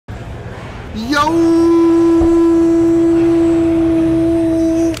Yo!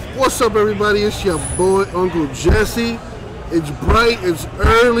 What's up, everybody? It's your boy, Uncle Jesse. It's bright, it's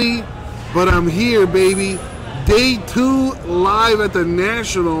early, but I'm here, baby. Day 2 live at the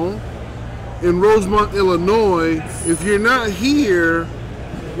National in Rosemont, Illinois. If you're not here,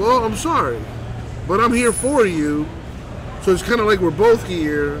 well, I'm sorry, but I'm here for you. So it's kind of like we're both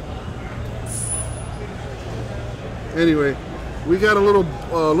here. Anyway, we got a little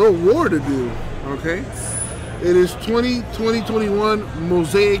war to do, okay? It is 2021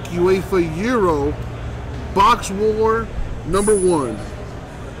 Mosaic UEFA Euro Box War number 1.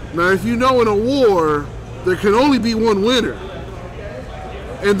 Now, if you know, in a war, there can only be one winner.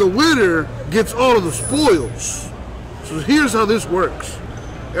 And the winner gets all of the spoils. So here's how this works.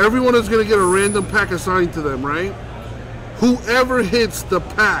 Everyone is going to get a random pack assigned to them, right? Whoever hits the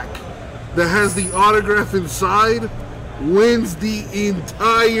pack that has the autograph inside wins the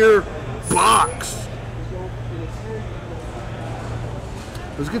entire box.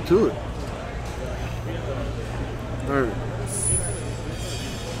 Let's get to it. All right.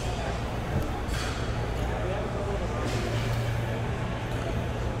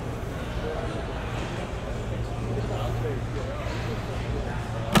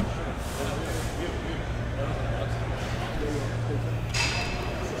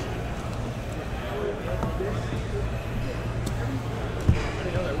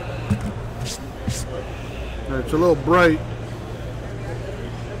 It's a little bright,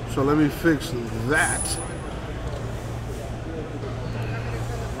 so let me fix that.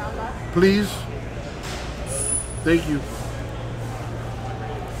 Please. Thank you.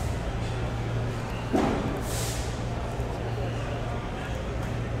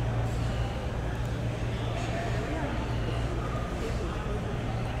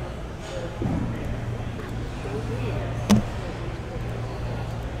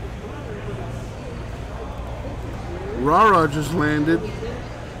 Rara just landed,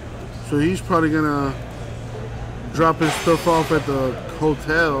 so he's probably gonna drop his stuff off at the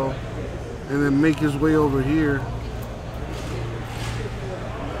hotel and then make his way over here.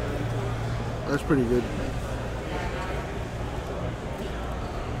 That's pretty good.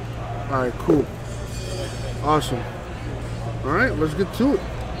 Alright, cool. Awesome. Alright, let's get to it.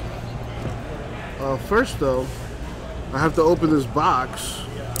 First though, I have to open this box.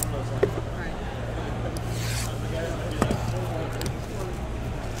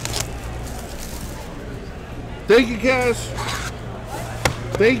 Thank you, Cass.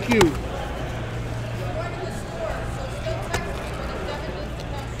 Thank you.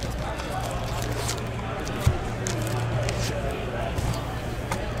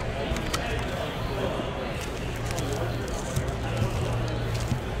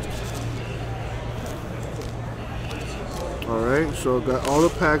 All right, so I got all the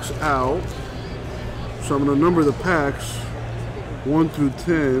packs out. So I'm going to number the packs 1 through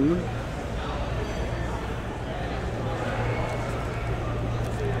 10.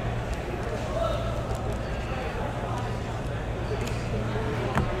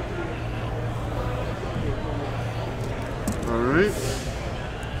 Alright,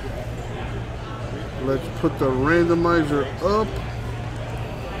 let's put the randomizer up.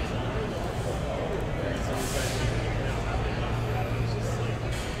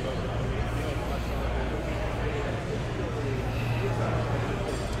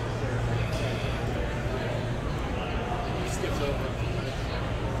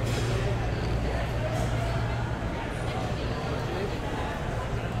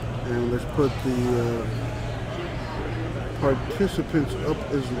 And let's put the participants up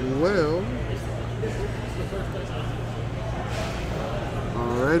as well.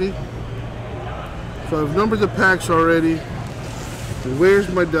 Alrighty. So I've numbered the packs already. And where's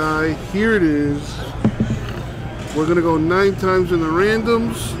my die? Here it is. We're gonna go 9 times in the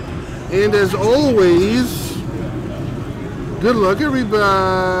randoms. And as always, good luck,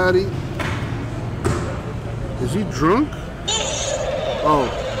 everybody. Is he drunk?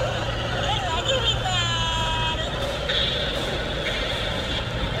 Oh.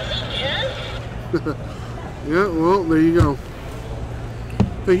 Yeah, well, there you go.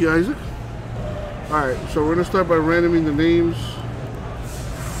 Thank you, Isaac. Alright, so we're going to start by randoming the names.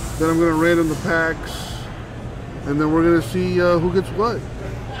 Then I'm going to random the packs. And then we're going to see who gets what.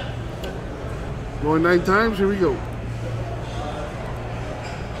 Going 9 times, here we go.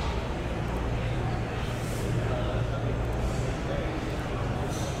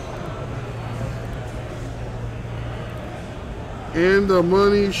 And the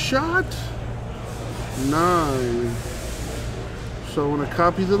money shot. 9. So I'm going to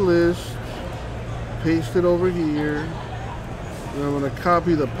copy the list, paste it over here, And I'm going to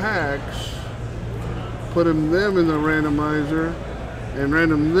copy the packs, put them in the randomizer, and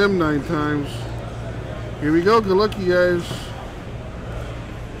random them 9 times. Here we go. Good luck, you guys.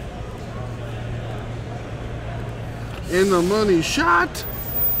 In the money shot.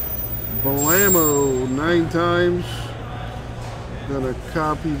 Blammo 9 times. Gonna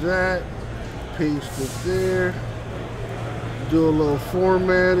copy that, paste it there, do a little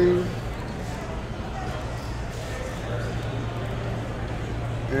formatting,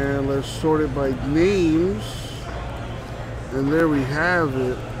 and let's sort it by names. And there we have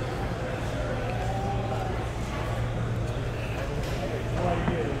it.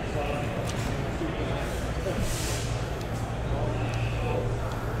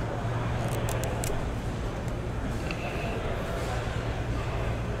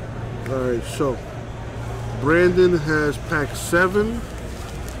 Alright, so Brandon has pack 7.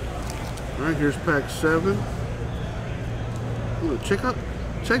 Alright, here's pack 7. Ooh, check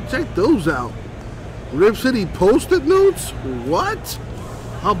those out. Rip City Post-it notes? What?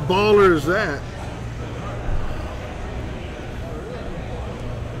 How baller is that?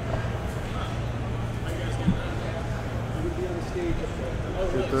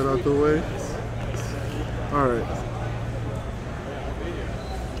 Get that out the way. Alright.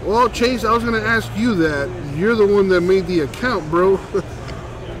 Well, Chase, I was going to ask you that. You're the one that made the account, bro.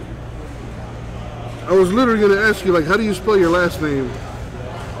 I was literally going to ask you, like, how do you spell your last name?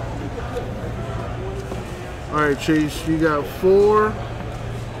 All right, Chase, you got 4,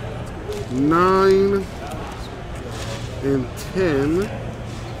 9, and 10.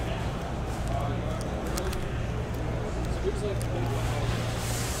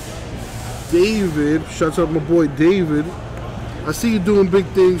 David, shouts out my boy David. I see you doing big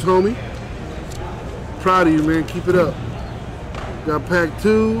things, homie. Proud of you, man. Keep it up. Got pack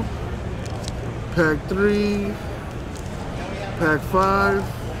 2, pack 3, pack 5.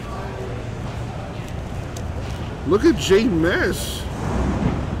 Look at J Mess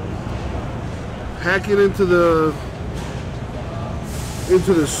hacking into the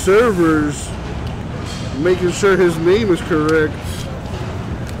servers, making sure his name is correct.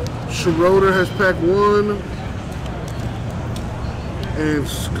 Schroeder has pack 1. And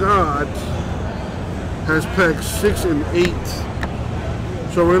Scott has pack 6 and 8.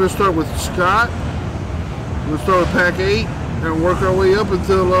 So we're going to start with Scott. We'll start with pack 8 and work our way up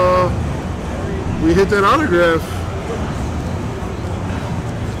until we hit that autograph.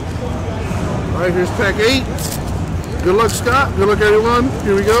 Alright, here's pack 8. Good luck, Scott. Good luck, everyone.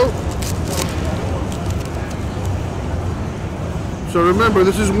 Here we go. So remember,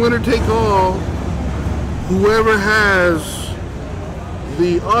 this is winner take all. Whoever has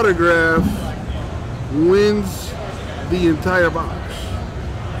the autograph wins the entire box.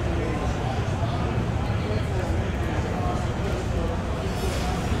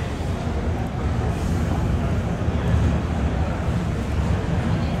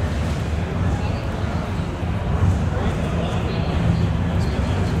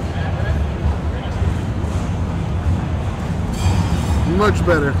 Much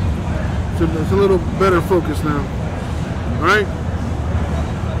better. It's a little better focus now. All right.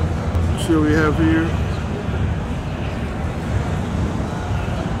 See what we have here.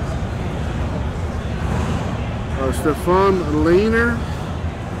 Stefan Lehner.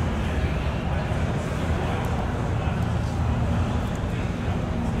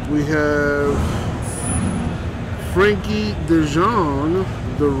 We have Frankie De Jong,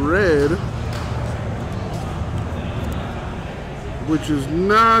 the red, which is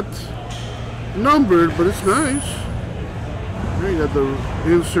not numbered, but it's nice. You got the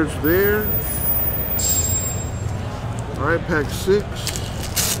inserts there. All right, pack 6.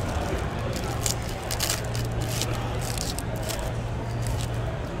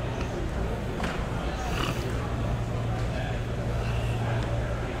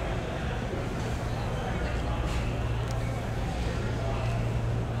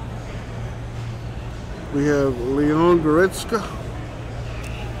 We have Leon Goretzka.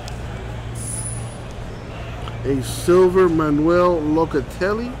 A silver Manuel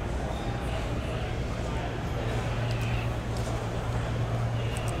Locatelli.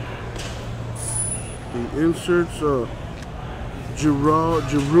 The inserts,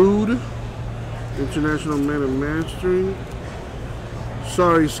 Giroud, International Man of Mastering.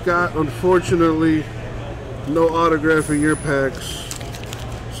 Sorry, Scott, unfortunately, no autograph in your packs.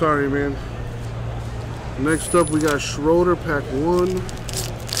 Sorry, man. Next up, we got Schroeder, pack 1.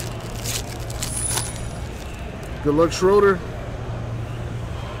 Good luck, Schroeder.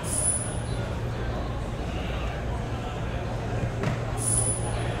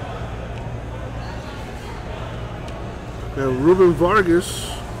 Got Ruben Vargas.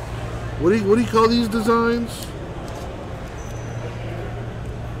 What do you call these designs?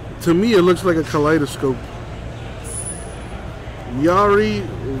 To me, it looks like a kaleidoscope. Yari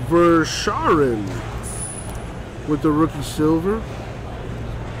Verscharen with the rookie silver.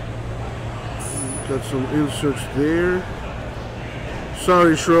 Got some inserts there.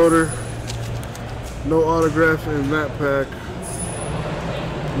 Sorry, Schroeder. No autograph in that pack.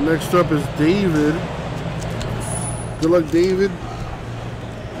 Next up is David. Good luck, David.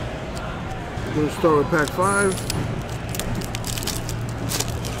 We're going to start with pack 5.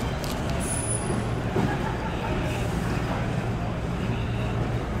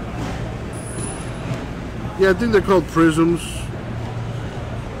 Yeah, I think they're called prisms.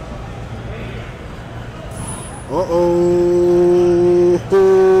 Uh-oh.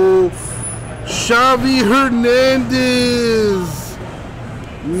 Xavi Hernandez.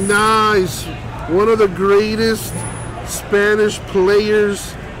 Nice. One of the greatest Spanish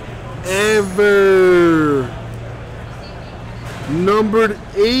players ever. Numbered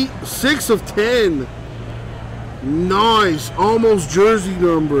 6 of 10. Nice. Almost jersey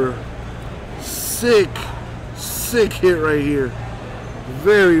number. Sick hit right here.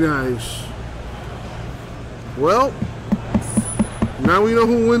 Very nice. Well, now we know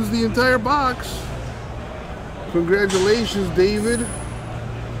who wins the entire box. Congratulations, David.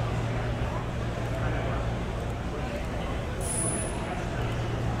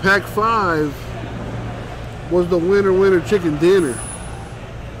 Pack 5 was the winner chicken dinner.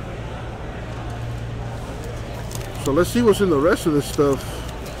 So let's see what's in the rest of this stuff.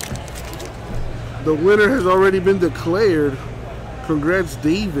 The winner has already been declared. Congrats,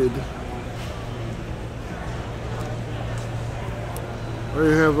 David. I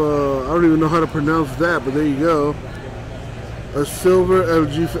have I don't even know how to pronounce that, but there you go. A silver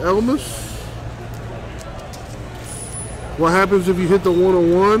LG for Elmas. What happens if you hit the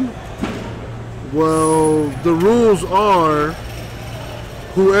 101? Well, the rules are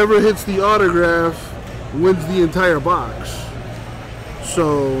whoever hits the autograph wins the entire box.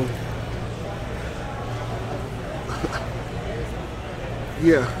 So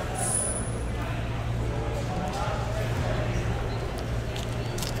yeah.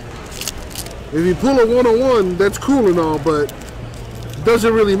 If you pull a 101, that's cool and all, but it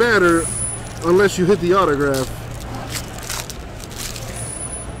doesn't really matter unless you hit the autograph.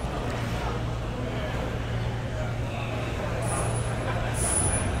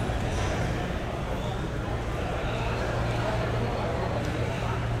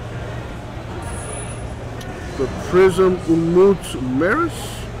 The Prism Umut Maris.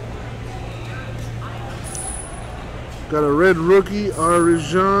 Got a red rookie,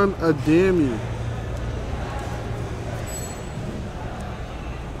 Arjan Ademi.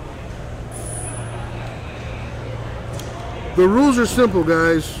 The rules are simple,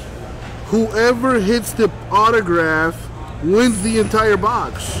 guys. Whoever hits the autograph wins the entire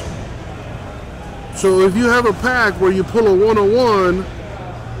box. So if you have a pack where you pull a 101,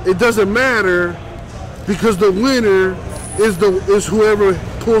 it doesn't matter because the winner is whoever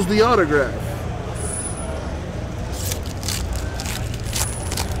pulls the autograph.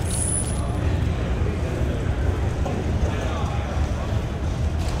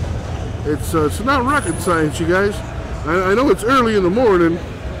 It's not rocket science, you guys. I know it's early in the morning.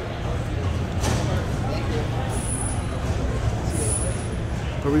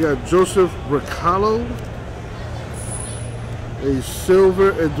 But we got Joseph Recallo, a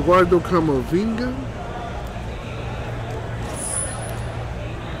silver Eduardo Camavinga,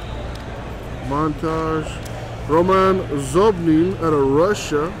 montage, Roman Zobnin out of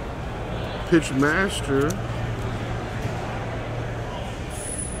Russia, pitch master.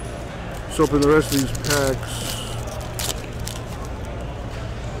 Let's open the rest of these packs.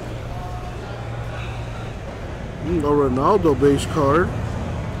 A Ronaldo base card.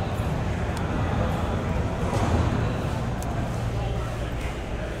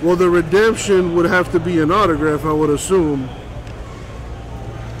 Well, the redemption would have to be an autograph, I would assume.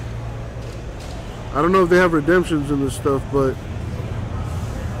 I don't know if they have redemptions in this stuff, but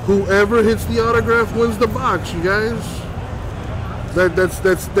whoever hits the autograph wins the box, you guys.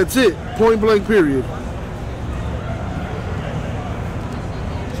 That's it. Point blank, period.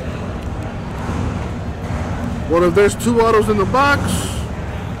 Well, if there's 2 autos in the box,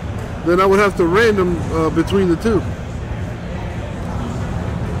 then I would have to random between the 2.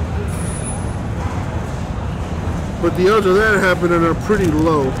 But the odds of that happening are pretty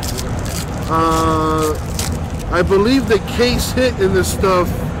low. I believe the case hit in this stuff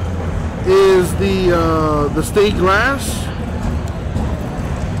is the stained glass.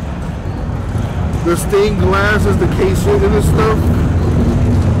 The stained glass is the casing in this stuff.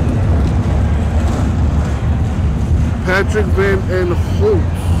 Patrick Van Aanholt.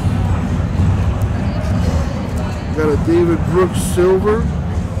 Got a David Brooks silver.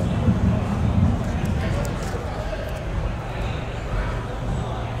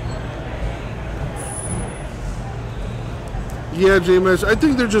 Yeah, JMS, I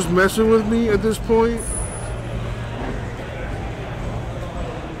think they're just messing with me at this point.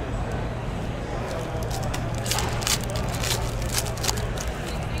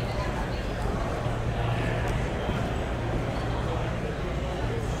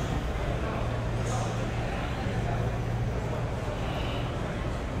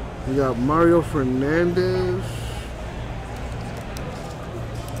 We got Mario Fernandez.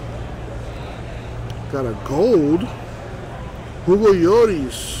 Got a gold. Hugo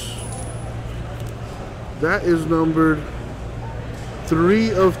Lloris. That is numbered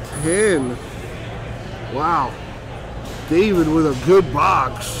 3 of 10. Wow. David with a good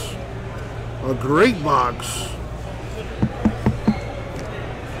box. A great box.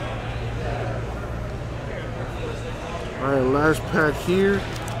 All right, last pack here.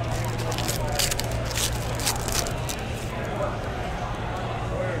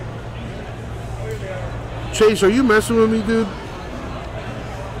 Chase, are you messing with me, dude?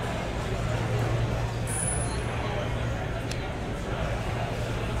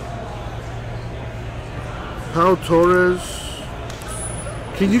 Pau Torres.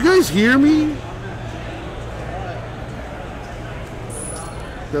 Can you guys hear me?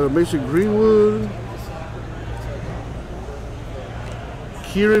 Got a Mason Greenwood.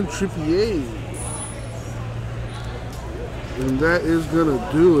 Kieran Trippier. And that is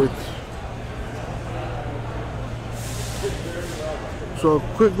gonna do it. So a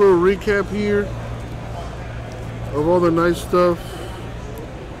quick little recap here of all the nice stuff.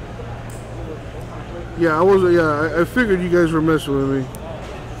 Yeah, I figured you guys were messing with me.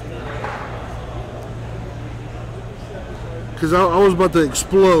 Cause I was about to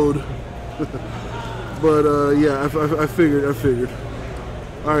explode. But yeah, I figured.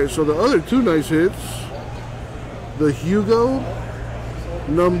 Alright, so the other two nice hits. The Hugo,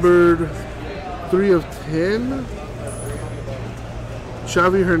 numbered 3 of 10.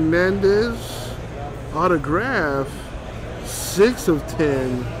 Xavi Hernandez, autograph, 6 of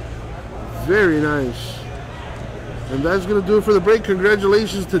 10. Very nice. And that's going to do it for the break.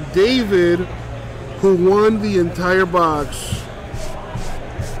 Congratulations to David, who won the entire box.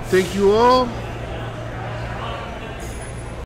 Thank you all.